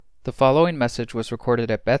The following message was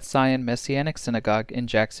recorded at Beth Messianic Synagogue in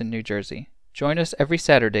Jackson, New Jersey. Join us every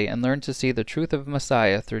Saturday and learn to see the truth of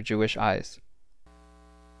Messiah through Jewish eyes.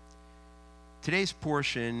 Today's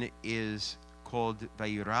portion is called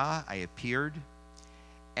Vayira, I appeared.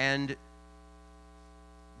 And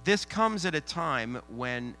this comes at a time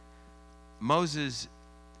when Moses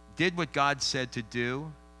did what God said to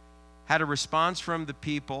do, had a response from the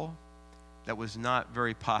people that was not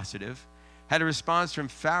very positive, had a response from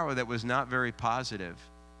Pharaoh that was not very positive.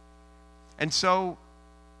 And so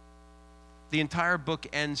the entire book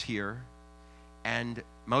ends here, and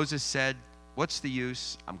Moses said, "What's the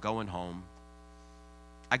use? I'm going home.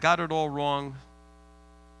 I got it all wrong.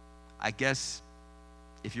 I guess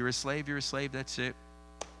if you're a slave, you're a slave. That's it.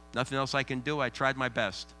 Nothing else I can do. I tried my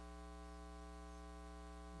best."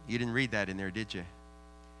 You didn't read that in there, did you?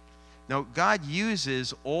 No, God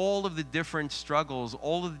uses all of the different struggles,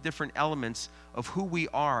 all of the different elements of who we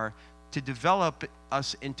are to develop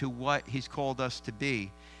us into what He's called us to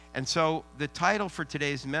be. And so the title for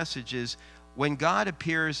today's message is, When God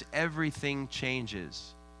Appears, Everything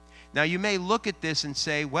Changes. Now you may look at this and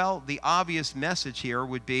say, well, the obvious message here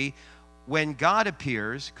would be, when God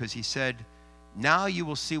appears, because He said, "Now you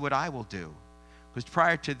will see what I will do." Because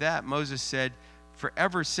prior to that, Moses said, "For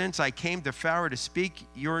ever since I came to Pharaoh to speak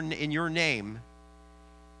in your name,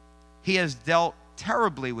 he has dealt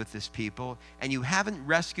terribly with this people, and you haven't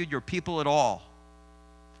rescued your people at all."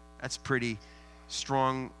 That's pretty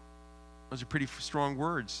strong. Those are pretty strong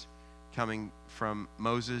words coming from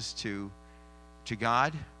Moses to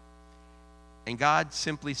God. And God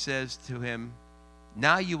simply says to him,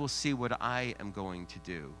 "Now you will see what I am going to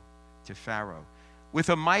do to Pharaoh. With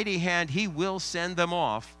a mighty hand he will send them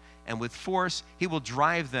off, and with force he will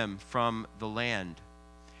drive them from the land."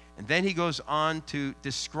 And then he goes on to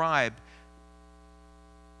describe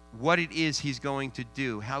what it is he's going to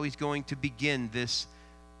do, how he's going to begin this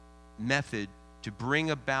method to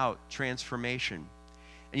bring about transformation.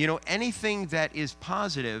 And you know, anything that is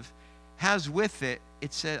positive has with it,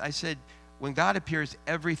 I said, when God appears,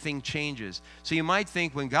 everything changes. So you might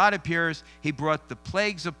think when God appears, He brought the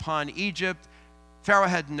plagues upon Egypt. Pharaoh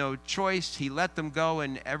had no choice. He let them go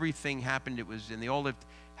and everything happened. And they all lived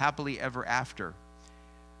happily ever after.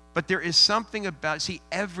 But there is something about,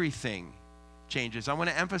 everything changes. I want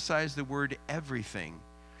to emphasize the word everything.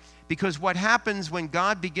 Because what happens when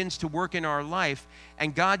God begins to work in our life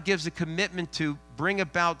and God gives a commitment to bring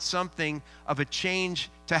about something of a change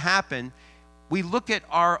to happen, we look at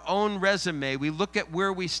our own resume, we look at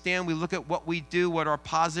where we stand, we look at what we do, what our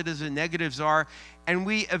positives and negatives are, and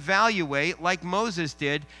we evaluate, like Moses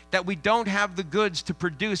did, that we don't have the goods to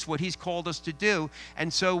produce what He's called us to do.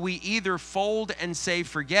 And so we either fold and say,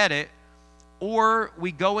 forget it, or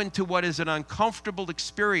we go into what is an uncomfortable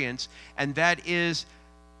experience, and that is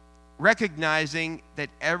recognizing that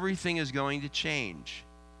everything is going to change.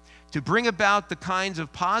 To bring about the kinds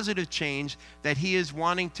of positive change that He is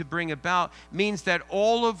wanting to bring about means that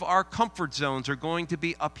all of our comfort zones are going to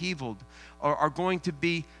be upheavaled, or are going to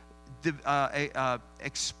be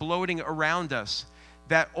exploding around us.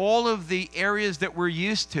 That all of the areas that we're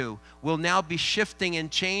used to will now be shifting and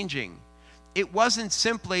changing. It wasn't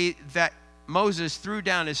simply that Moses threw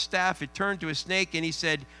down his staff, it turned to a snake, and he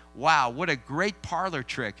said, "Wow, what a great parlor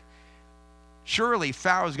trick. Surely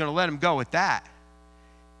Pharaoh's going to let him go with that."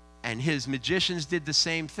 And his magicians did the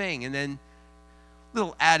same thing. And then,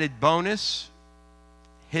 little added bonus,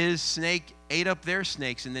 his snake ate up their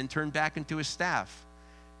snakes and then turned back into a staff.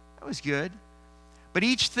 That was good. But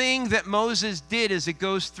each thing that Moses did as it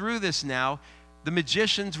goes through this now, the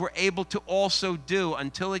magicians were able to also do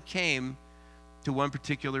until it came to one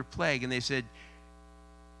particular plague. And they said,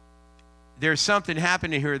 "There's something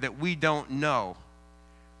happening here that we don't know.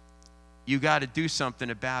 You got to do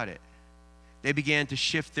something about it." They began to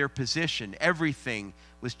shift their position. Everything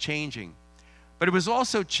was changing. But it was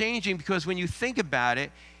also changing because when you think about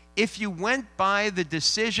it, if you went by the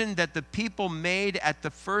decision that the people made at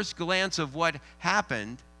the first glance of what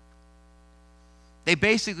happened, they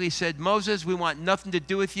basically said, "Moses, we want nothing to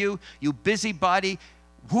do with you, you busybody.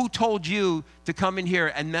 Who told you to come in here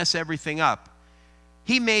and mess everything up?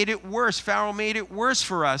 He made it worse. Pharaoh made it worse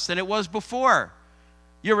for us than it was before.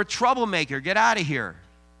 You're a troublemaker. Get out of here."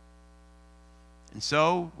 And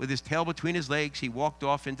so, with his tail between his legs, he walked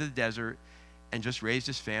off into the desert and just raised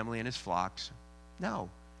his family and his flocks. No.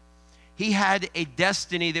 He had a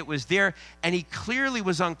destiny that was there, and he clearly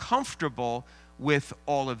was uncomfortable with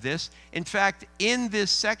all of this. In fact, in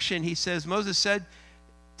this section, he says, Moses said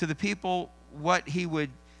to the people what he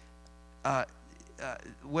would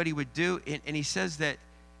do, and he says that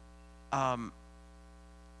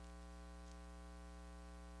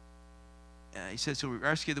he says he'll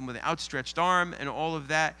rescue them with an outstretched arm and all of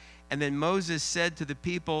that. And then Moses said to the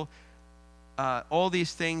people all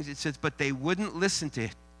these things. It says, but they wouldn't listen to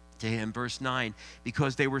him, verse 9,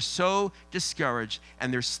 because they were so discouraged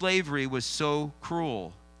and their slavery was so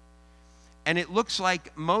cruel. And it looks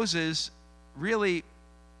like Moses really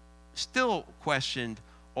still questioned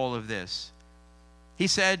all of this. He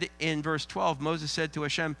said in verse 12, Moses said to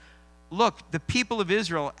Hashem, look, the people of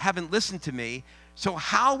Israel haven't listened to me, so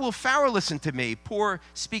how will Pharaoh listen to me, poor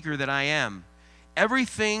speaker that I am?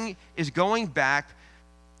 Everything is going back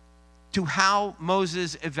to how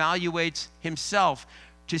Moses evaluates himself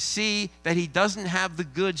to see that he doesn't have the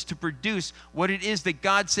goods to produce what it is that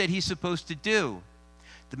God said he's supposed to do.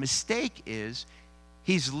 The mistake is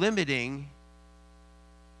he's limiting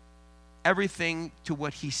everything to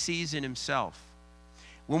what he sees in himself.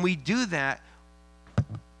 When we do that,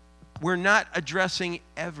 we're not addressing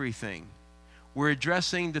everything. We're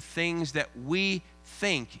addressing the things that we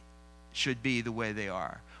think should be the way they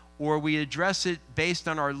are, or we address it based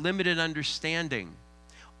on our limited understanding.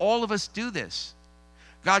 All of us do this.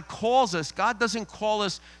 God calls us. God doesn't call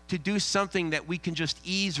us to do something that we can just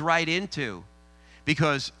ease right into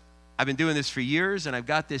because I've been doing this for years and I've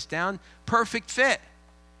got this down. Perfect fit.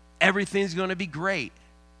 Everything's going to be great.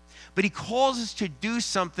 But he calls us to do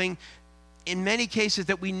something in many cases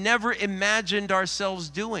that we never imagined ourselves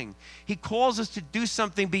doing. He calls us to do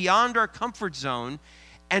something beyond our comfort zone.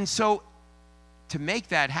 And so to make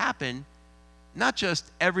that happen, not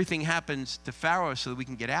just everything happens to Pharaoh so that we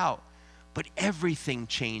can get out, but everything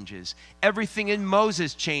changes. Everything in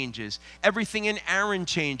Moses changes. Everything in Aaron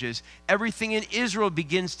changes. Everything in Israel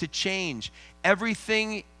begins to change.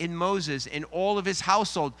 Everything in Moses, in all of his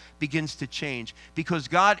household, begins to change because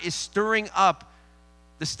God is stirring up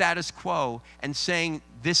the status quo and saying,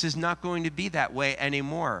 this is not going to be that way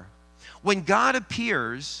anymore. When God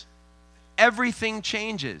appears, everything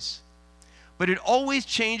changes. But it always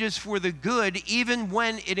changes for the good, even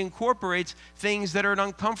when it incorporates things that are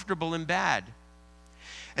uncomfortable and bad.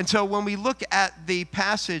 And so when we look at the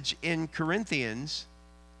passage in Corinthians,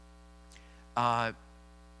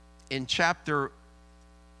 in chapter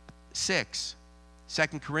 6, 2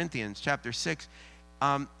 Corinthians chapter 6,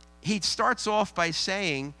 he starts off by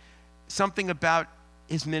saying something about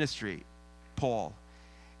his ministry, Paul.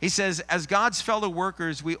 He says, as God's fellow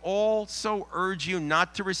workers, we also urge you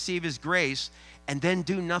not to receive his grace and then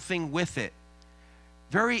do nothing with it.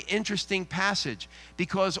 Very interesting passage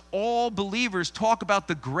because all believers talk about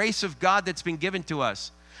the grace of God that's been given to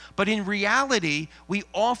us. But in reality, we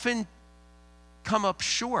often come up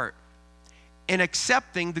short in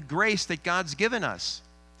accepting the grace that God's given us.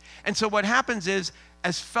 And so what happens is,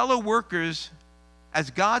 as fellow workers, as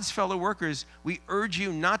God's fellow workers, we urge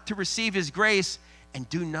you not to receive his grace and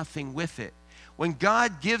do nothing with it. When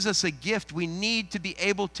God gives us a gift, we need to be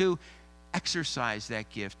able to exercise that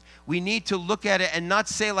gift. We need to look at it and not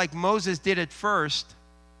say like Moses did at first,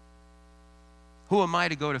 who am I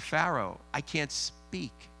to go to Pharaoh? I can't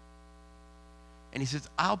speak. And he says,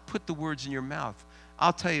 I'll put the words in your mouth.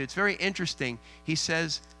 I'll tell you, it's very interesting. He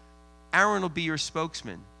says, Aaron will be your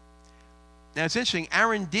spokesman. Now it's interesting,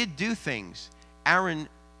 Aaron did do things. Aaron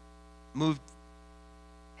moved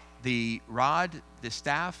the rod, the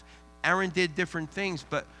staff. Aaron did different things,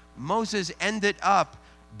 but Moses ended up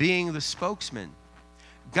being the spokesman.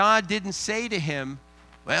 God didn't say to him,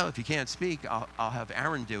 well, if you can't speak, I'll have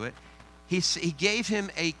Aaron do it. He gave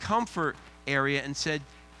him a comfort area and said,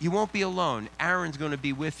 you won't be alone. Aaron's going to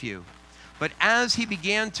be with you. But as he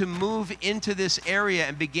began to move into this area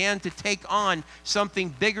and began to take on something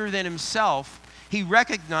bigger than himself, he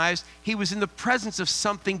recognized he was in the presence of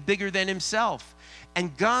something bigger than himself.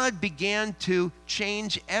 And God began to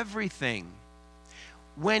change everything.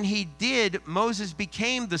 When he did, Moses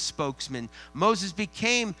became the spokesman. Moses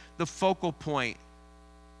became the focal point.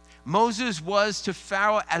 Moses was to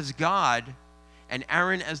Pharaoh as God and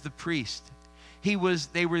Aaron as the priest. They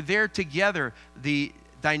were there together, the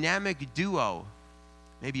dynamic duo,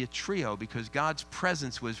 maybe a trio, because God's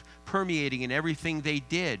presence was permeating in everything they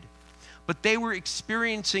did. But they were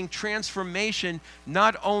experiencing transformation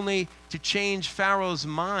not only to change Pharaoh's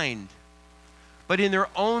mind, but in their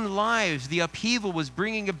own lives. The upheaval was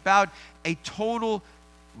bringing about a total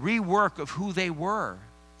rework of who they were.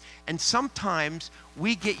 And sometimes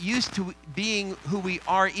we get used to being who we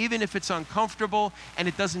are, even if it's uncomfortable and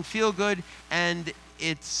it doesn't feel good and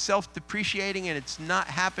it's self-depreciating and it's not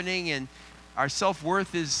happening and our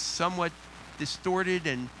self-worth is somewhat distorted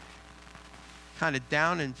and kind of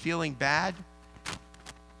down and feeling bad.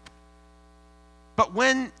 But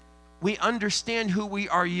when we understand who we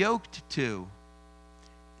are yoked to,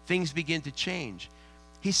 things begin to change.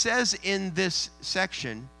 He says in this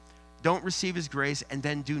section, don't receive his grace and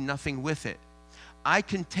then do nothing with it. I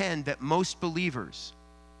contend that most believers,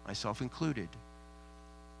 myself included,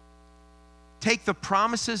 take the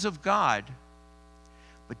promises of God,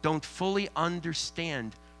 but don't fully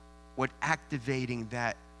understand what activating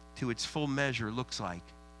that to its full measure looks like.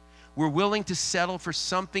 We're willing to settle for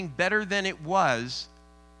something better than it was,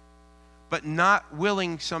 but not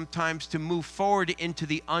willing sometimes to move forward into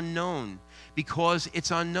the unknown because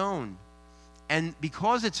it's unknown. And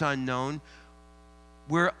because it's unknown,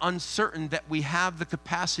 we're uncertain that we have the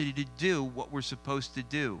capacity to do what we're supposed to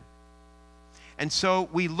do. And so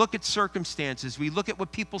we look at circumstances, we look at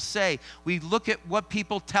what people say, we look at what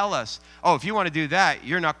people tell us. Oh, if you want to do that,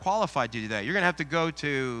 you're not qualified to do that. You're going to have to go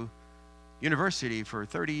to university for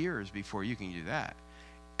 30 years before you can do that.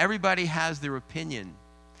 Everybody has their opinion.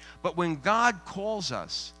 But when God calls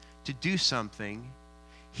us to do something,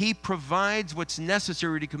 he provides what's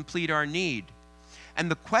necessary to complete our need. And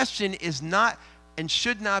the question is not and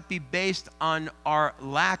should not be based on our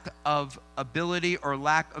lack of ability or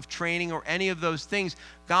lack of training or any of those things.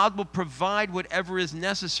 God will provide whatever is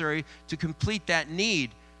necessary to complete that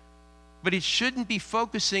need. But it shouldn't be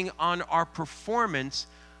focusing on our performance,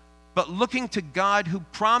 but looking to God who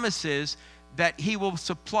promises that he will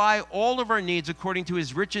supply all of our needs according to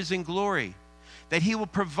his riches and glory, that he will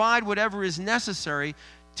provide whatever is necessary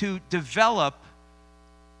to develop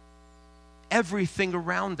everything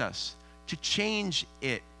around us, to change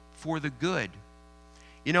it for the good.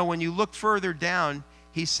 You know, when you look further down,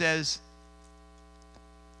 he says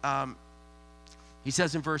in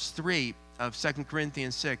verse 3 of 2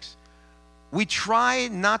 Corinthians 6, we try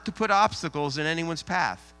not to put obstacles in anyone's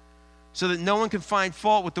path so that no one can find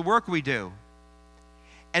fault with the work we do.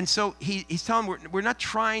 And so he's telling them we're not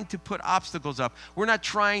trying to put obstacles up. We're not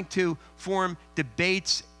trying to form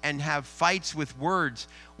debates and have fights with words.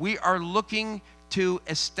 We are looking to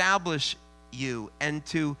establish you and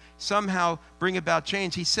to somehow bring about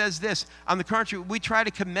change. He says this, on the contrary, we try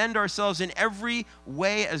to commend ourselves in every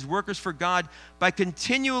way as workers for God by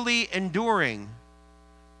continually enduring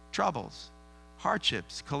troubles,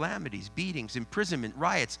 hardships, calamities, beatings, imprisonment,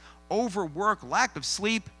 riots, overwork, lack of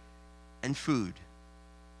sleep, and food.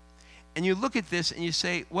 And you look at this and you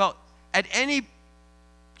say, well, at any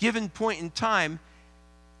given point in time,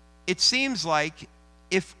 it seems like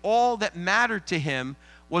if all that mattered to him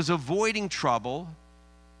was avoiding trouble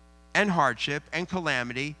and hardship and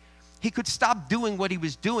calamity, he could stop doing what he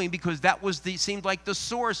was doing because that seemed like the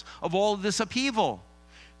source of all of this upheaval.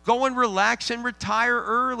 Go and relax and retire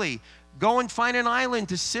early. Go and find an island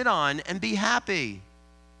to sit on and be happy.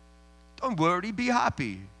 Don't worry, be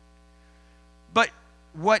happy. But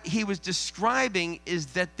what he was describing is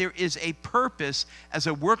that there is a purpose as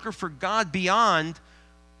a worker for God beyond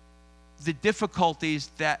the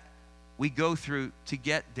difficulties that we go through to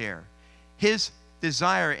get there. His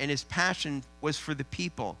desire and his passion was for the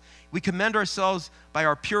people. We commend ourselves by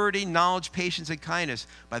our purity, knowledge, patience, and kindness,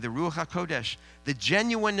 by the Ruach HaKodesh, the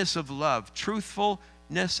genuineness of love,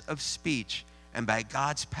 truthfulness of speech, and by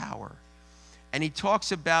God's power. And he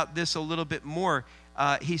talks about this a little bit more.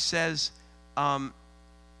 He says, and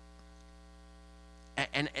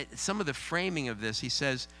some of the framing of this, he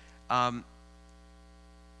says,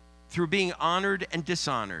 through being honored and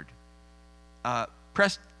dishonored,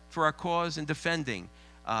 pressed for our cause and defending,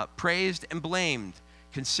 praised and blamed,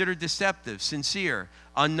 considered deceptive, sincere,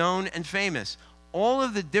 unknown and famous. All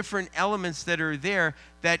of the different elements that are there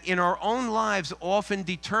that in our own lives often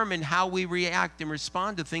determine how we react and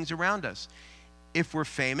respond to things around us. If we're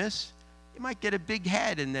famous, you might get a big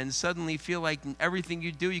head and then suddenly feel like everything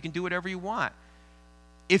you do, you can do whatever you want.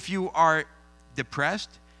 If you are depressed,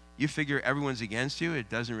 you figure everyone's against you, it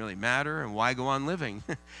doesn't really matter, and why go on living?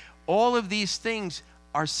 All of these things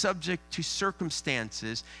are subject to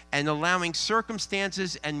circumstances, and allowing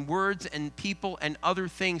circumstances and words and people and other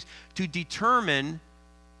things to determine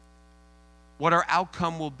what our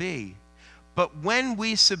outcome will be. But when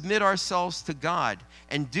we submit ourselves to God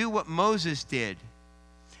and do what Moses did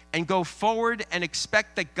and go forward and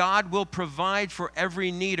expect that God will provide for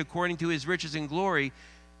every need according to his riches and glory,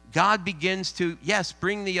 God begins to, yes,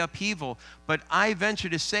 bring the upheaval. But I venture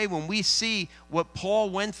to say when we see what Paul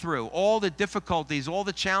went through, all the difficulties, all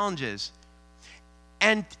the challenges,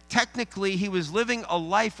 and technically he was living a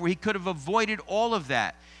life where he could have avoided all of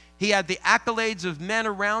that. He had the accolades of men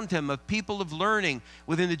around him, of people of learning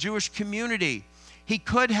within the Jewish community. He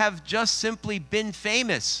could have just simply been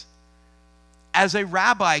famous as a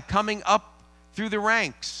rabbi coming up through the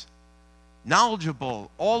ranks,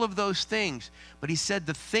 knowledgeable, all of those things. But he said,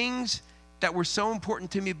 the things that were so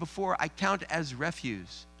important to me before, I count as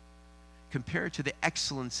refuse. compared to the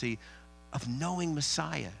excellency of knowing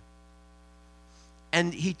Messiah.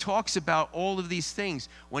 And he talks about all of these things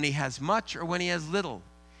when he has much or when he has little.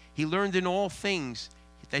 He learned in all things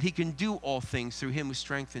that he can do all things through him who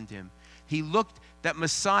strengthened him. He looked that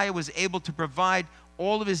Messiah was able to provide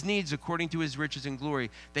all of his needs according to his riches and glory,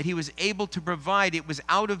 that he was able to provide. It was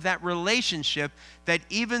out of that relationship that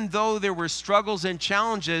even though there were struggles and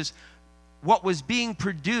challenges, what was being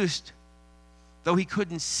produced, though he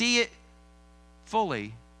couldn't see it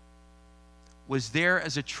fully, was there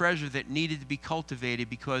as a treasure that needed to be cultivated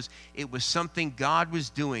because it was something God was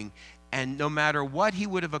doing. And no matter what he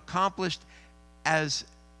would have accomplished as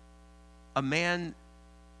a man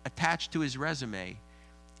attached to his resume,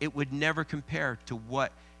 it would never compare to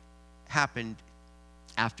what happened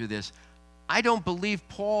after this. I don't believe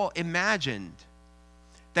Paul imagined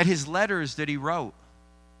that his letters that he wrote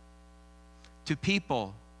to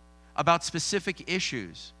people about specific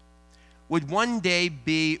issues would one day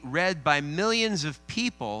be read by millions of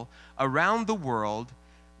people around the world,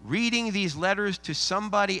 reading these letters to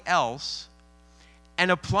somebody else and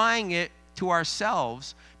applying it to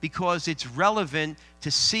ourselves because it's relevant to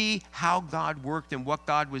see how God worked and what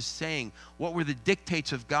God was saying. What were the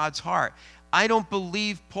dictates of God's heart? I don't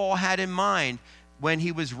believe Paul had in mind when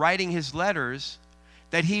he was writing his letters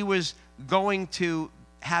that he was going to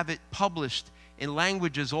have it published in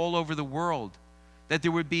languages all over the world, that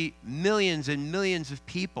there would be millions and millions of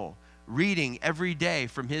people reading every day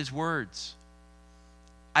from his words.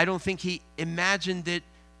 I don't think he imagined it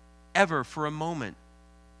ever for a moment,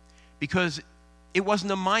 because it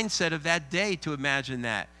wasn't a mindset of that day to imagine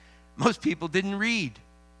that. Most people didn't read.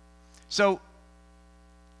 So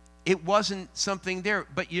it wasn't something there.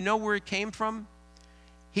 But you know where it came from?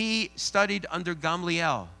 He studied under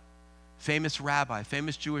Gamliel, famous rabbi,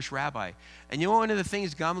 famous Jewish rabbi. And you know one of the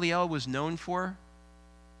things Gamliel was known for?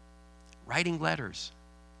 Writing letters.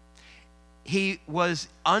 He was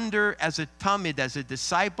under, as a Talmid, as a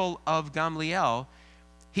disciple of Gamliel,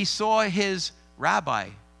 he saw his rabbi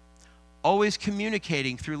always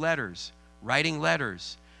communicating through letters, writing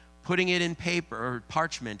letters, putting it in paper or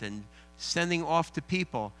parchment and sending off to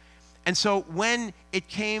people. And so when it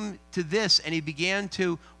came to this and he began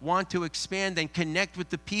to want to expand and connect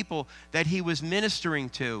with the people that he was ministering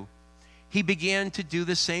to, he began to do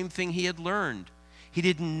the same thing he had learned. He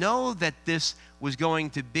didn't know that this was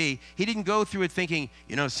going to be. He didn't go through it thinking,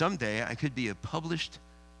 someday I could be a published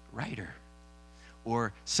writer.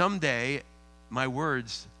 Or someday my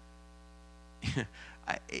words...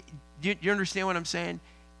 you understand what I'm saying?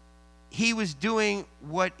 He was doing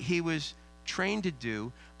what he was trained to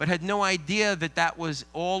do, but had no idea that that was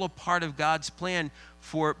all a part of God's plan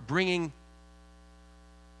for bringing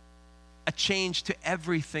a change to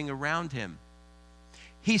everything around him.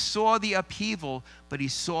 He saw the upheaval, but he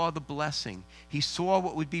saw the blessing. He saw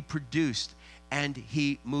what would be produced, and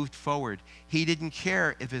he moved forward. He didn't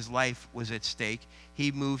care if his life was at stake.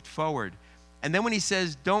 He moved forward. And then when he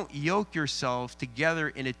says, don't yoke yourself together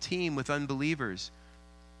in a team with unbelievers,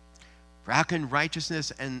 for how can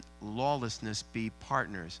righteousness and lawlessness be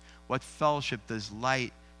partners? What fellowship does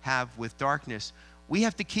light have with darkness? We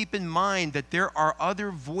have to keep in mind that there are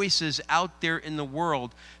other voices out there in the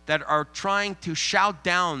world that are trying to shout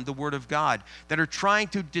down the word of God, that are trying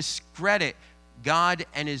to discredit God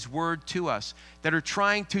and his word to us, that are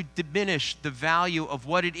trying to diminish the value of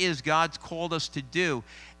what it is God's called us to do,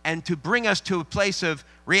 and to bring us to a place of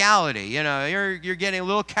reality. You're getting a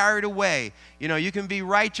little carried away. You can be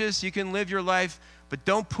righteous, you can live your life, but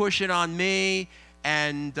don't push it on me,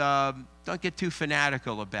 and don't get too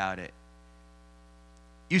fanatical about it.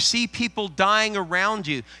 You see people dying around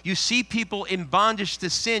you. You see people in bondage to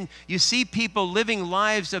sin. You see people living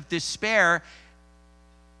lives of despair,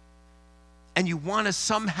 and you want to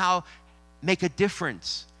somehow make a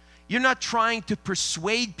difference. You're not trying to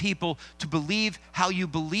persuade people to believe how you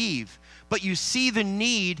believe, but you see the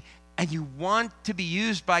need and you want to be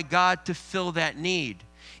used by God to fill that need.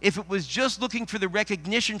 If it was just looking for the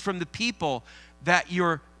recognition from the people that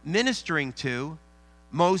you're ministering to,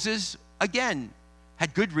 Moses, again,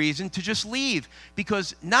 had good reason to just leave,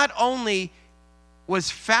 because not only was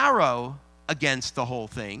Pharaoh against the whole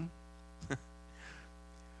thing,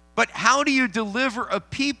 but how do you deliver a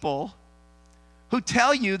people who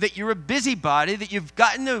tell you that you're a busybody, that you've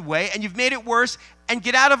gotten in the way and you've made it worse, and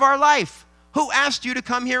get out of our life? Who asked you to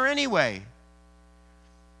come here anyway?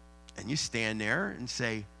 And you stand there and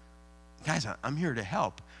say, guys, I'm here to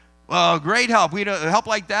help. Well, great help. We don't help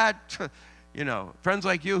like that. Friends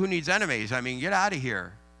like you, who needs enemies? Get out of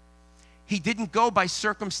here. He didn't go by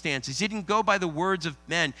circumstances. He didn't go by the words of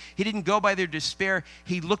men. He didn't go by their despair.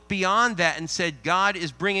 He looked beyond that and said, God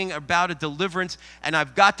is bringing about a deliverance, and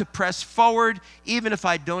I've got to press forward even if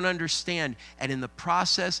I don't understand. And in the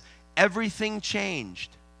process, everything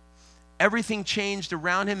changed. Everything changed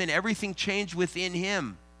around him, and everything changed within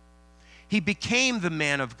him. He became the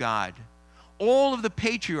man of God. All of the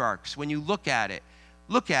patriarchs, when you look at it,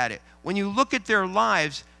 when you look at their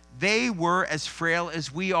lives, they were as frail as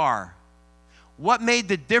we are. What made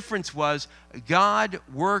the difference was God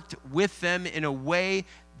worked with them in a way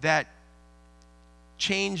that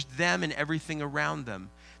changed them and everything around them.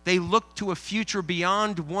 They looked to a future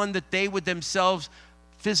beyond one that they would themselves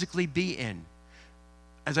physically be in.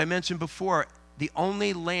 As I mentioned before, the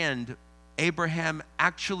only land Abraham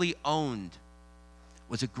actually owned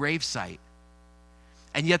was a gravesite.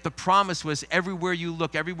 And yet the promise was, everywhere you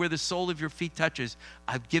look, everywhere the sole of your feet touches,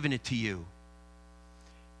 I've given it to you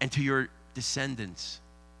and to your descendants.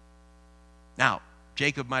 Now,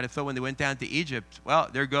 Jacob might have thought when they went down to Egypt, well,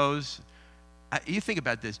 there goes. You think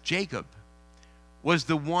about this. Jacob was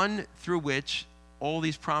the one through which all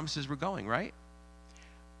these promises were going, right?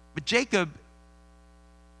 But Jacob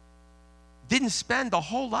didn't spend a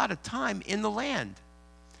whole lot of time in the land.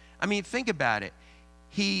 I mean, think about it.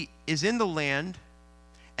 He is in the land,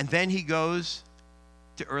 and then he goes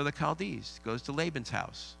to Ur the Chaldees, goes to Laban's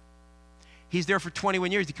house. He's there for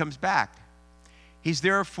 21 years. He comes back. He's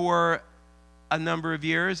there for a number of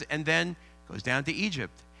years and then goes down to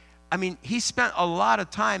Egypt. I mean, he spent a lot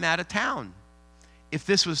of time out of town if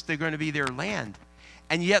this was going to be their land.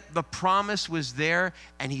 And yet the promise was there,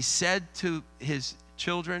 and he said to his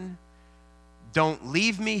children, don't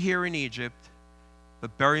leave me here in Egypt,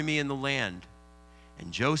 but bury me in the land.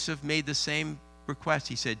 And Joseph made the same request.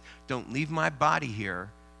 He said, don't leave my body here.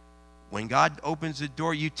 When God opens the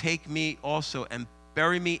door, you take me also and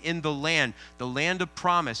bury me in the land of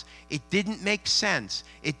promise. It didn't make sense.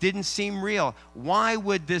 It didn't seem real. Why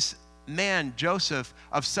would this man, Joseph,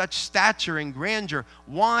 of such stature and grandeur,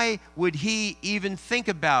 why would he even think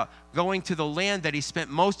about going to the land that he spent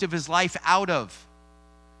most of his life out of?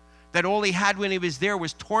 That all he had when he was there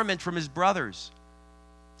was torment from his brothers.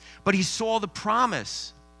 But he saw the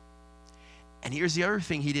promise. And here's the other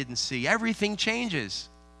thing he didn't see. Everything changes.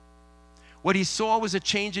 What he saw was a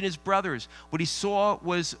change in his brothers. What he saw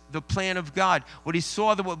was the plan of God. What he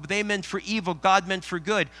saw, that what they meant for evil, God meant for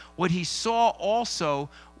good. What he saw also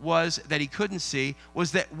was, that he couldn't see,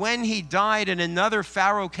 was that when he died and another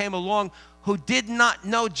Pharaoh came along who did not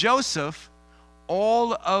know Joseph,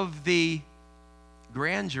 all of the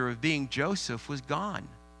grandeur of being Joseph was gone.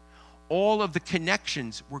 All of the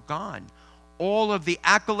connections were gone. All of the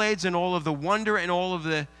accolades and all of the wonder and all of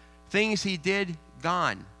the things he did,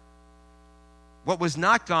 gone. What was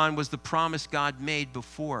not gone was the promise God made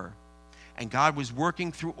before. And God was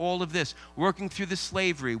working through all of this, working through the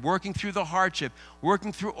slavery, working through the hardship,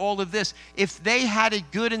 working through all of this. If they had it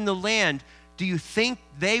good in the land, do you think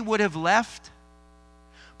they would have left?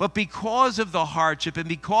 But because of the hardship and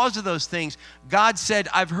because of those things, God said,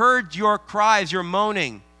 I've heard your cries, your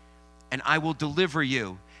moaning, and I will deliver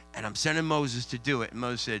you. And I'm sending Moses to do it. And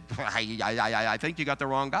Moses said, I think you got the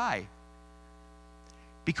wrong guy.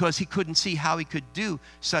 Because he couldn't see how he could do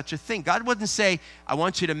such a thing. God wouldn't say, I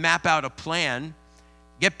want you to map out a plan,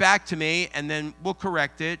 get back to me, and then we'll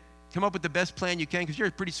correct it. Come up with the best plan you can, because you're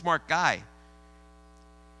a pretty smart guy.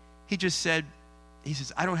 He just said, he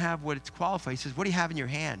says, I don't have what it's qualified. He says, what do you have in your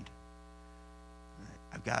hand?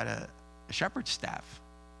 I've got a shepherd's staff.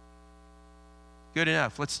 Good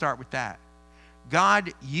enough. Let's start with that.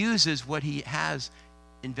 God uses what he has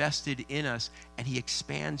invested in us, and he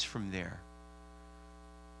expands from there.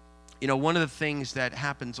 You know, one of the things that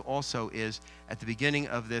happens also is at the beginning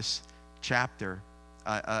of this chapter,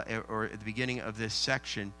 or at the beginning of this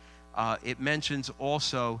section, it mentions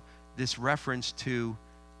also this reference to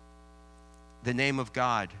the name of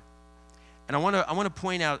God. And I want to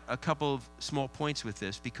point out a couple of small points with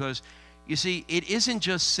this, because, you see, it isn't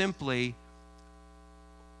just simply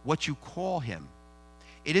what you call him.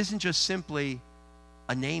 It isn't just simply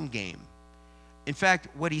a name game. In fact,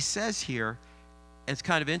 what he says here, and it's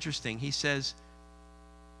kind of interesting. He says,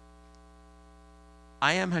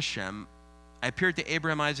 I am Hashem. I appeared to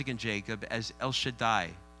Abraham, Isaac, and Jacob as El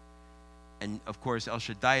Shaddai. And, of course, El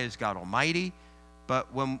Shaddai is God Almighty.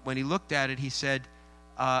 But when he looked at it, he said,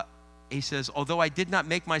 he says, although I did not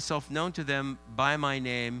make myself known to them by my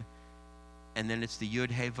name, and then it's the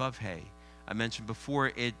Yud He Vav He. I mentioned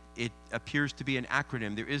before, it appears to be an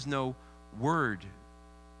acronym. There is no word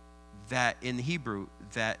that in Hebrew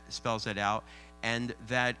that spells it out, and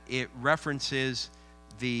that it references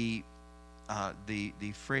the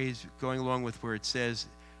the phrase going along with where it says,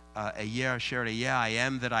 Ehyeh asher ehyeh, I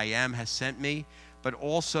am that I am has sent me, but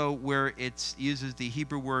also where it uses the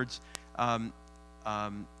Hebrew words Hayahoveh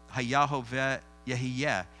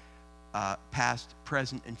Yehyeh, past,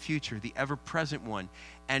 present, and future, the ever-present one.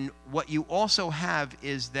 And what you also have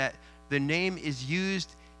is that the name is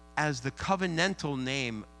used as the covenantal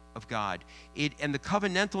name of God. And the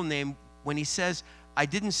covenantal name, when he says, I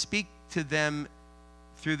didn't speak to them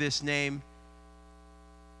through this name,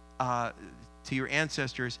 to your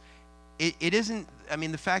ancestors, it isn't, I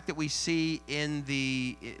mean, the fact that we see in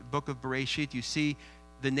the book of Bereshit, you see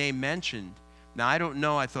the name mentioned. Now, I don't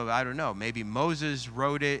know, maybe Moses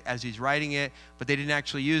wrote it as he's writing it, but they didn't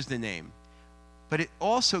actually use the name. But it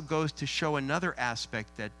also goes to show another aspect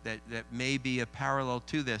that may be a parallel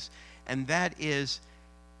to this, and that is,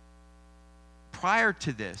 prior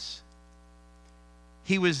to this,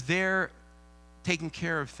 he was there taking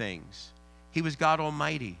care of things. He was God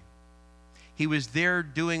Almighty. He was there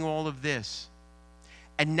doing all of this.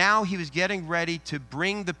 And now he was getting ready to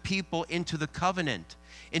bring the people into the covenant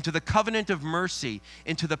of mercy,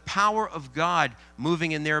 into the power of God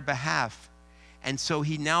moving in their behalf. And so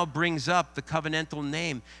he now brings up the covenantal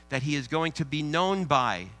name that he is going to be known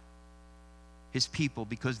by his people,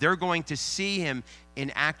 because they're going to see him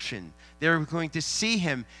in action. They're going to see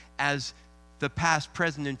him as the past,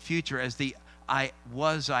 present, and future, as the I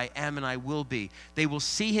was, I am, and I will be. They will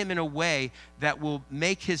see him in a way that will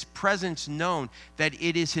make his presence known, that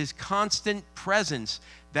it is his constant presence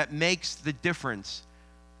that makes the difference.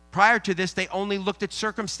 Prior to this, they only looked at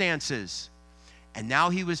circumstances. And now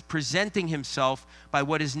he was presenting himself by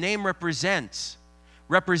what his name represents,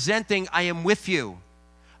 representing, I am with you.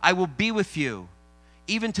 I will be with you,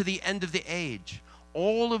 even to the end of the age.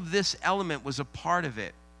 All of this element was a part of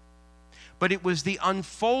it. But it was the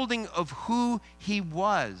unfolding of who he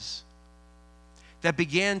was that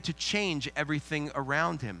began to change everything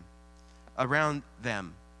around him, around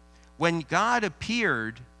them. When God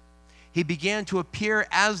appeared, he began to appear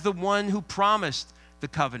as the one who promised the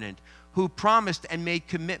covenant, who promised and made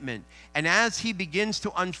commitment. And as he begins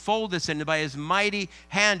to unfold this, and by his mighty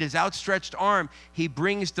hand, his outstretched arm, he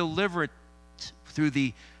brings deliverance through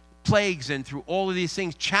the plagues and through all of these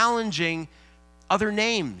things, challenging other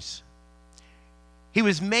names. He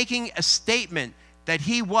was making a statement that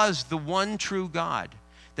he was the one true God,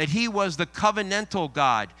 that he was the covenantal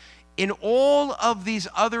God. In all of these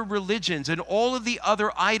other religions and all of the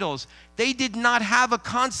other idols, they did not have a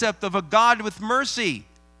concept of a God with mercy.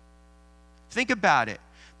 Think about it.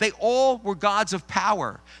 They all were gods of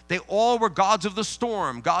power. They all were gods of the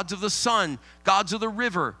storm, gods of the sun, gods of the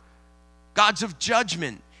river, gods of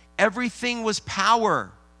judgment. Everything was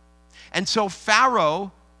power. And so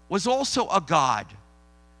Pharaoh was also a god.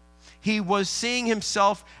 He was seeing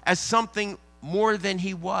himself as something more than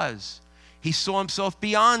he was. He saw himself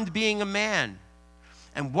beyond being a man.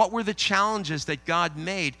 And what were the challenges that God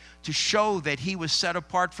made to show that he was set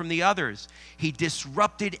apart from the others? He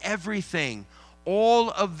disrupted everything. All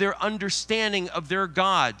of their understanding of their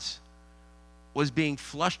gods was being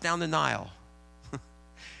flushed down the Nile.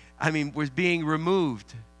 Was being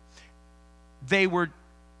removed. They were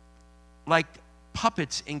like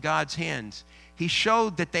puppets in God's hands. He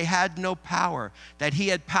showed that they had no power, that he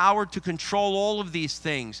had power to control all of these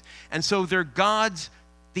things. And so their gods,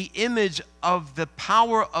 the image of the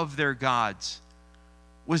power of their gods,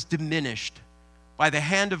 was diminished by the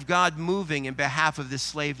hand of God moving in behalf of this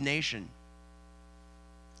slave nation.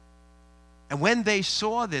 And when they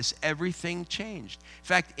saw this, everything changed. In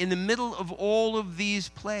fact, in the middle of all of these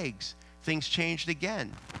plagues, things changed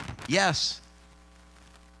again. Yes,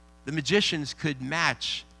 the magicians could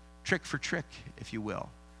match trick for trick, if you will,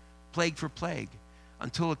 plague for plague,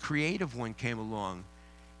 until a creative one came along.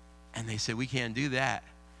 And they said, we can't do that.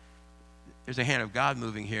 There's a hand of God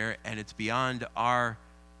moving here, and it's beyond our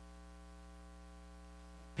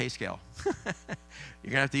pay scale. You're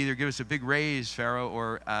going to have to either give us a big raise, Pharaoh,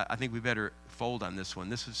 or I think we better fold on this one.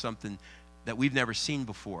 This is something that we've never seen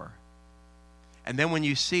before. And then when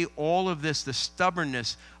you see all of this, the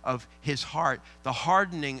stubbornness of his heart, the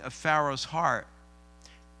hardening of Pharaoh's heart,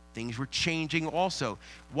 things were changing also.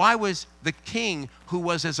 Why was the king, who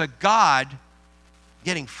was as a god,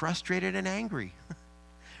 getting frustrated and angry?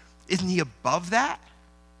 Isn't he above that?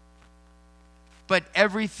 But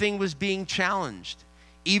everything was being challenged.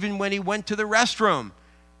 Even when he went to the restroom,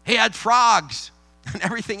 he had frogs and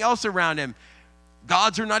everything else around him.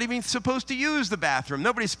 Gods are not even supposed to use the bathroom.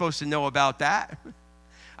 Nobody's supposed to know about that.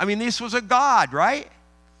 This was a god, right?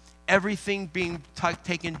 Everything being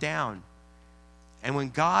taken down. And when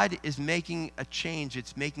God is making a change,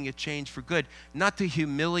 it's making a change for good, not to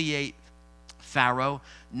humiliate Pharaoh,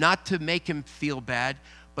 not to make him feel bad,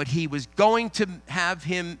 but he was going to have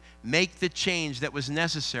him make the change that was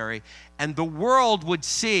necessary, and the world would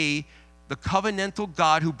see the covenantal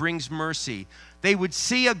God who brings mercy. They would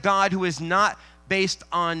see a God who is not based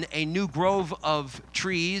on a new grove of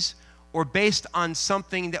trees or based on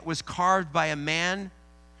something that was carved by a man,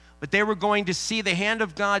 but they were going to see the hand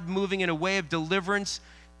of God moving in a way of deliverance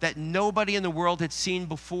that nobody in the world had seen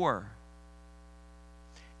before.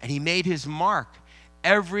 And he made his mark.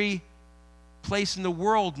 Every place in the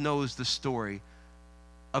world knows the story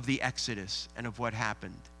of the Exodus and of what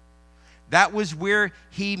happened. That was where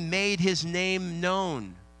he made his name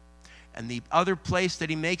known. And the other place that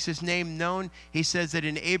he makes his name known, he says that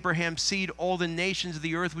in Abraham's seed, all the nations of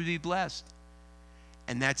the earth would be blessed.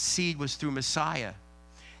 And that seed was through Messiah.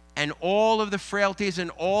 And all of the frailties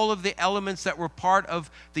and all of the elements that were part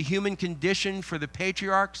of the human condition for the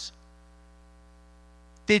patriarchs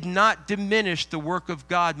did not diminish the work of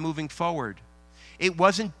God moving forward. It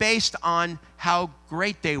wasn't based on how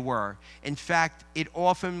great they were. In fact, it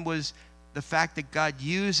often was the fact that God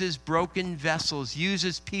uses broken vessels,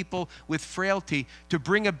 uses people with frailty to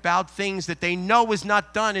bring about things that they know was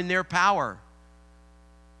not done in their power.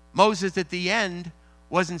 Moses at the end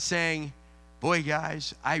wasn't saying, boy,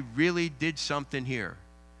 guys, I really did something here.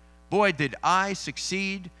 Boy, did I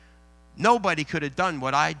succeed. Nobody could have done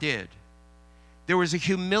what I did. There was a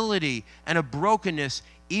humility and a brokenness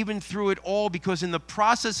even through it all, because in the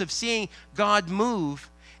process of seeing God move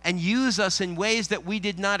and use us in ways that we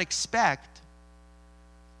did not expect,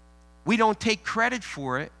 we don't take credit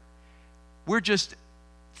for it. We're just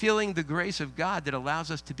feeling the grace of God that allows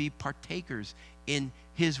us to be partakers in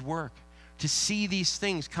his work, to see these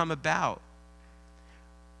things come about.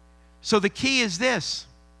 So the key is this: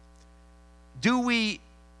 do we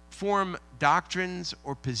form doctrines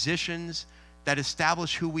or positions that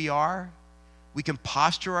establish who we are? We can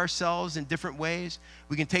posture ourselves in different ways.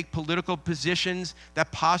 We can take political positions that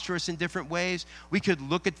posture us in different ways. We could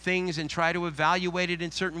look at things and try to evaluate it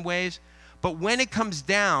in certain ways. But when it comes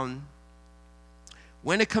down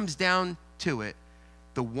to it,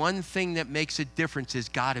 the one thing that makes a difference is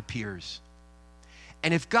God appears.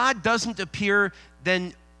 And if God doesn't appear,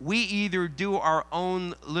 then we either do our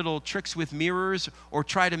own little tricks with mirrors or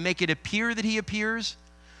try to make it appear that he appears.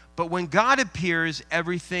 But when God appears,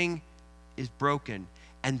 everything is broken,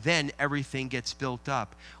 and then everything gets built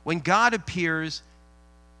up. When God appears,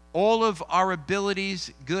 all of our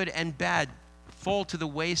abilities, good and bad, fall to the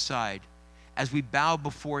wayside as we bow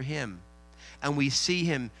before him, and we see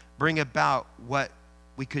him bring about what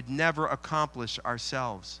we could never accomplish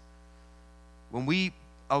ourselves. When we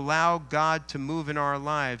allow God to move in our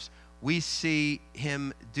lives, we see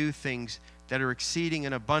him do things that are exceeding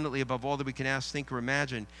and abundantly above all that we can ask, think, or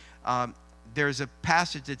imagine. There's a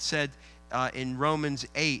passage that said in Romans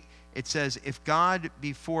 8, it says, if God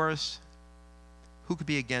be for us, who could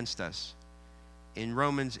be against us? In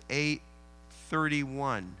Romans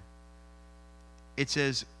 8:31, it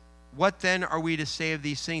says, what then are we to say of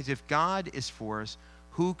these things? If God is for us,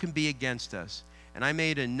 who can be against us? And I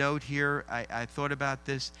made a note here. I thought about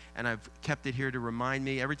this, and I've kept it here to remind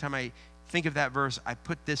me. Every time I think of that verse, I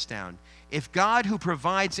put this down. If God, who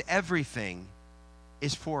provides everything,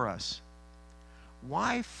 is for us,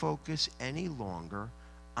 why focus any longer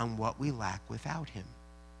on what we lack without him?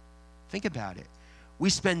 Think about it. We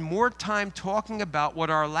spend more time talking about what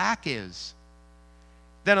our lack is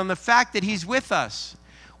than on the fact that he's with us,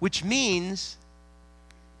 which means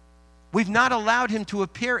we've not allowed him to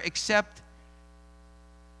appear except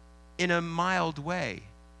in a mild way.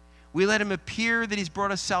 We let him appear that he's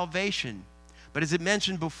brought us salvation. But as it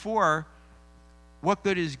mentioned before, what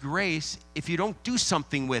good is grace if you don't do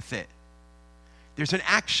something with it? There's an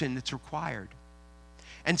action that's required.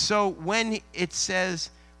 And so when it says,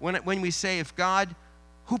 when we say, if God,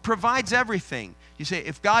 who provides everything, you say,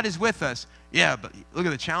 if God is with us, yeah, but look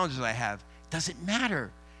at the challenges I have. It doesn't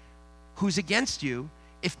matter who's against you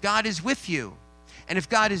if God is with you. And if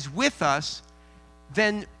God is with us,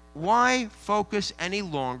 then why focus any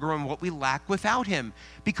longer on what we lack without him?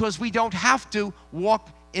 Because we don't have to walk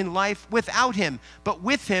in life without him. But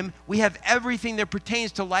with him, we have everything that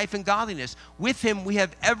pertains to life and godliness. With him, we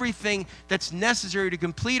have everything that's necessary to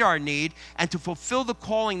complete our need and to fulfill the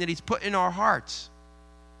calling that he's put in our hearts.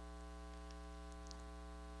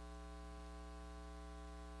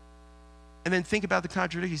 And then think about the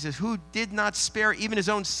contradiction. He says, who did not spare even his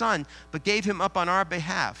own son, but gave him up on our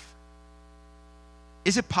behalf?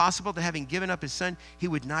 Is it possible that having given up his son, he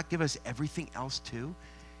would not give us everything else too?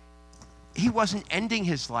 He wasn't ending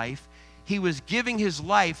his life. He was giving his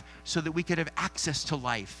life so that we could have access to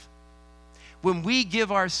life. When we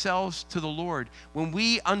give ourselves to the Lord, when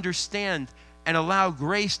we understand and allow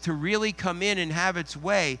grace to really come in and have its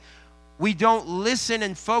way, we don't listen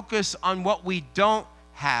and focus on what we don't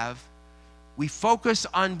have. We focus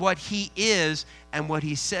on what he is and what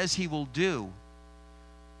he says he will do.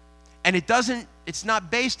 And it's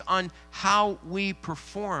not based on how we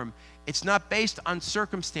perform. It's not based on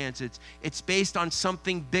circumstances. It's based on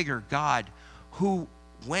something bigger, God, who,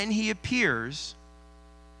 when he appears,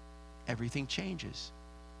 everything changes.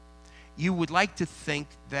 You would like to think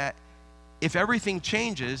that if everything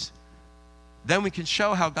changes, then we can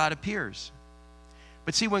show how God appears.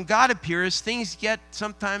 But see, when God appears, things get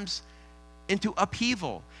sometimes into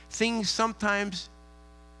upheaval. Things sometimes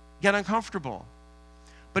get uncomfortable.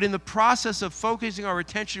 But in the process of focusing our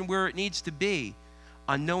attention where it needs to be,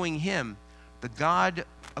 on knowing him, the God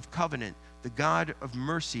of covenant, the God of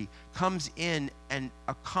mercy, comes in and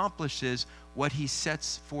accomplishes what he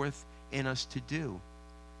sets forth in us to do.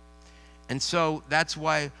 And so that's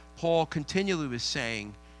why Paul continually was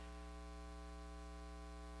saying,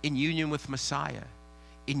 in union with Messiah,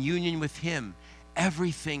 in union with him,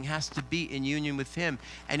 everything has to be in union with him.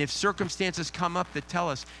 And if circumstances come up that tell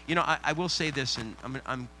us, I will say this, and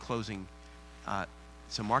I'm closing.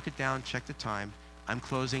 So mark it down, check the time. I'm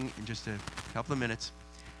closing in just a couple of minutes.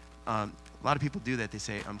 A lot of people do that. They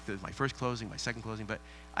say, my first closing, my second closing, but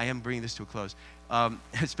I am bringing this to a close,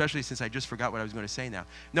 especially since I just forgot what I was going to say now.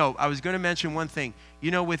 No, I was going to mention one thing.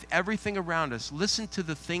 With everything around us, listen to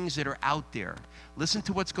the things that are out there. Listen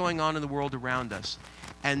to what's going on in the world around us.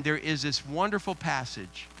 And there is this wonderful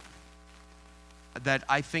passage that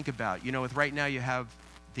I think about. With right now you have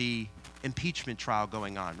the impeachment trial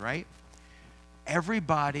going on, right?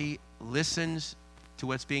 Everybody listens to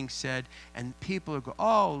what's being said, and people go,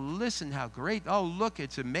 oh, listen how great, oh, look,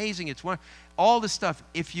 it's amazing, it's wonderful. All this stuff,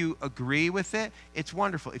 if you agree with it, it's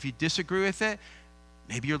wonderful. If you disagree with it,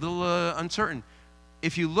 maybe you're a little uncertain.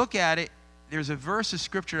 If you look at it, there's a verse of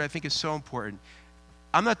scripture that I think is so important.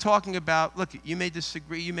 I'm not talking about, look, you may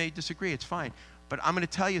disagree, it's fine. But I'm going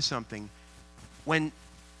to tell you something. When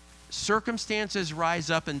circumstances rise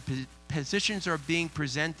up and positions are being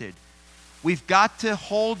presented, we've got to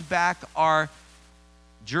hold back our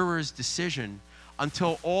juror's decision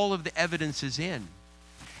until all of the evidence is in.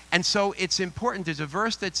 And so it's important. There's a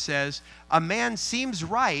verse that says, a man seems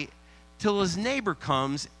right till his neighbor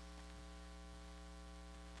comes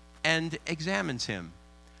and examines him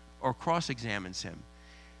or cross-examines him.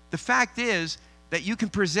 The fact is that you can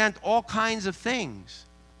present all kinds of things.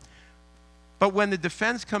 But when the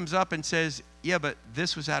defense comes up and says, yeah, but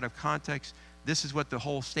this was out of context, this is what the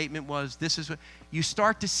whole statement was, this is what, you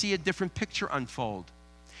start to see a different picture unfold.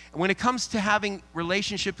 And when it comes to having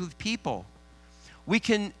relationships with people, we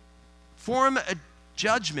can form a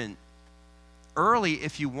judgment early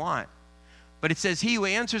if you want. But it says, he who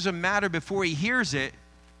answers a matter before he hears it,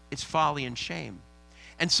 it's folly and shame.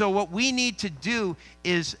 And so what we need to do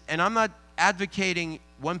is, and I'm not advocating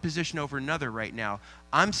one position over another right now,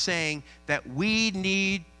 I'm saying that we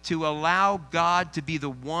need to allow God to be the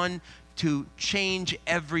one to change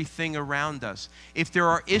everything around us. If there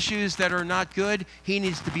are issues that are not good, he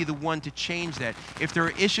needs to be the one to change that. If there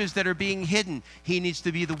are issues that are being hidden, he needs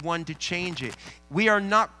to be the one to change it. We are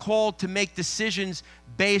not called to make decisions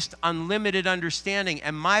based on limited understanding.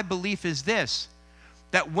 And my belief is this,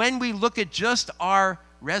 that when we look at just our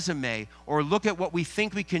resume or look at what we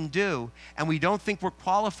think we can do and we don't think we're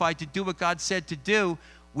qualified to do what God said to do,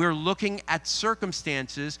 we're looking at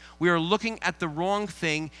circumstances, we are looking at the wrong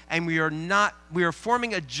thing, and we are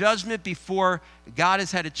forming a judgment before God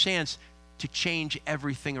has had a chance to change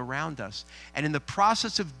everything around us. And in the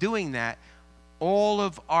process of doing that, all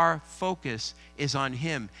of our focus is on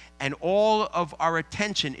him, and all of our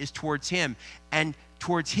attention is towards him and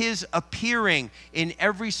towards his appearing in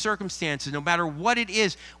every circumstance, no matter what it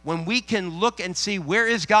is. When we can look and see, where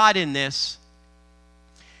is God in this?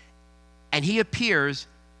 And he appears,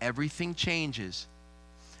 everything changes.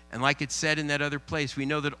 And like it said in that other place, we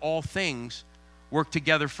know that all things work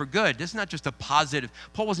together for good. This is not just a positive.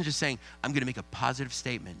 Paul wasn't just saying, I'm going to make a positive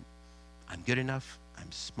statement. I'm good enough,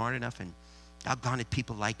 I'm smart enough, and doggone it,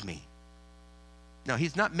 people like me. No,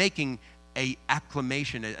 he's not making a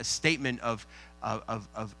acclamation, a statement of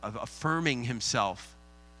affirming himself.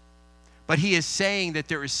 But he is saying that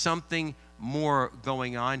there is something more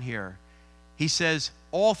going on here. He says,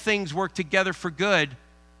 all things work together for good.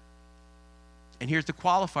 And here's the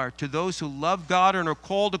qualifier, to those who love God and are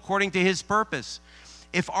called according to his purpose.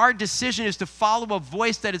 If our decision is to follow a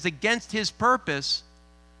voice that is against his purpose,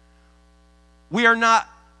 we are not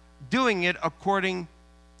doing it according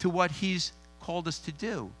to what he's called us to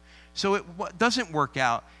do. So it doesn't work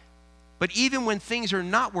out. But even when things are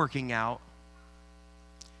not working out,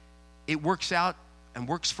 it works out and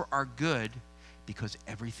works for our good because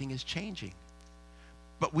everything is changing.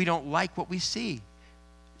 But we don't like what we see.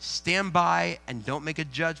 Stand by and don't make a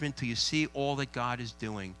judgment till you see all that God is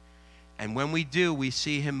doing. And when we do, we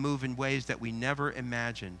see him move in ways that we never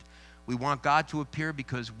imagined. We want God to appear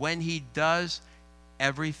because when he does,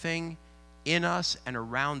 everything in us and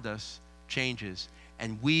around us changes.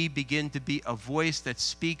 And we begin to be a voice that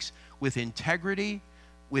speaks with integrity,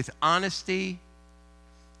 with honesty,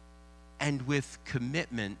 and with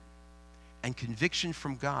commitment and conviction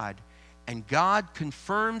from God. And God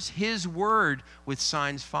confirms his word with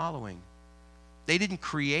signs following. They didn't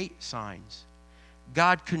create signs.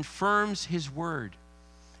 God confirms his word.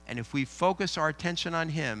 And if we focus our attention on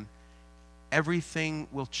him, everything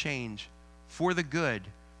will change for the good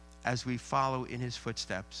as we follow in his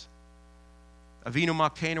footsteps. Avinu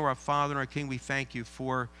Malkeinu, our Father and our King, we thank you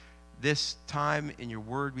for this time in your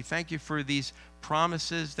word. We thank you for these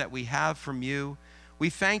promises that we have from you. We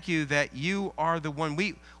thank you that you are the one.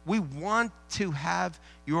 We want to have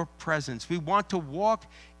your presence. We want to walk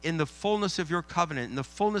in the fullness of your covenant, in the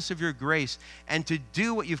fullness of your grace, and to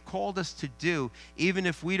do what you've called us to do, even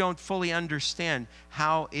if we don't fully understand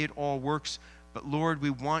how it all works. But Lord, we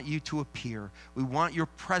want you to appear. We want your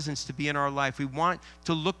presence to be in our life. We want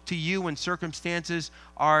to look to you when circumstances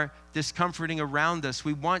are discomforting around us.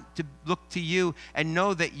 We want to look to you and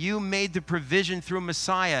know that you made the provision through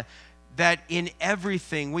Messiah, that in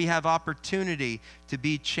everything we have opportunity to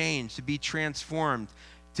be changed, to be transformed,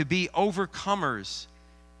 to be overcomers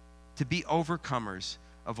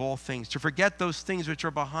of all things, to forget those things which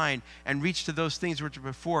are behind and reach to those things which are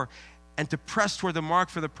before, and to press toward the mark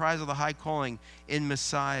for the prize of the high calling in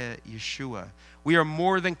Messiah Yeshua. We are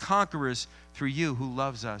more than conquerors through you who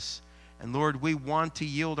loves us. And Lord, we want to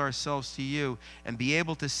yield ourselves to you and be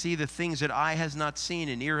able to see the things that eye has not seen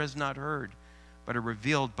and ear has not heard, but are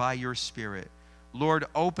revealed by your Spirit. Lord,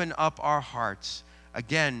 open up our hearts.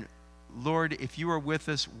 Again, Lord, if you are with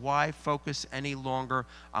us, why focus any longer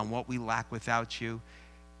on what we lack without you?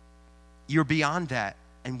 You're beyond that,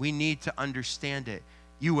 and we need to understand it.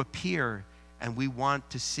 You appear, and we want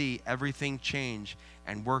to see everything change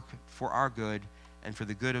and work for our good and for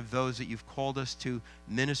the good of those that you've called us to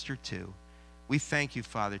minister to. We thank you,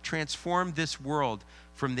 Father. Transform this world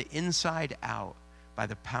from the inside out by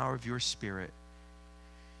the power of your Spirit.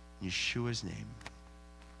 In Yeshua's name.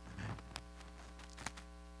 Amen.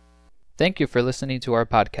 Thank you for listening to our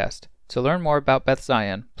podcast. To learn more about Beth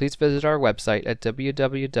Zion, please visit our website at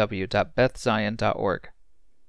www.bethzion.org.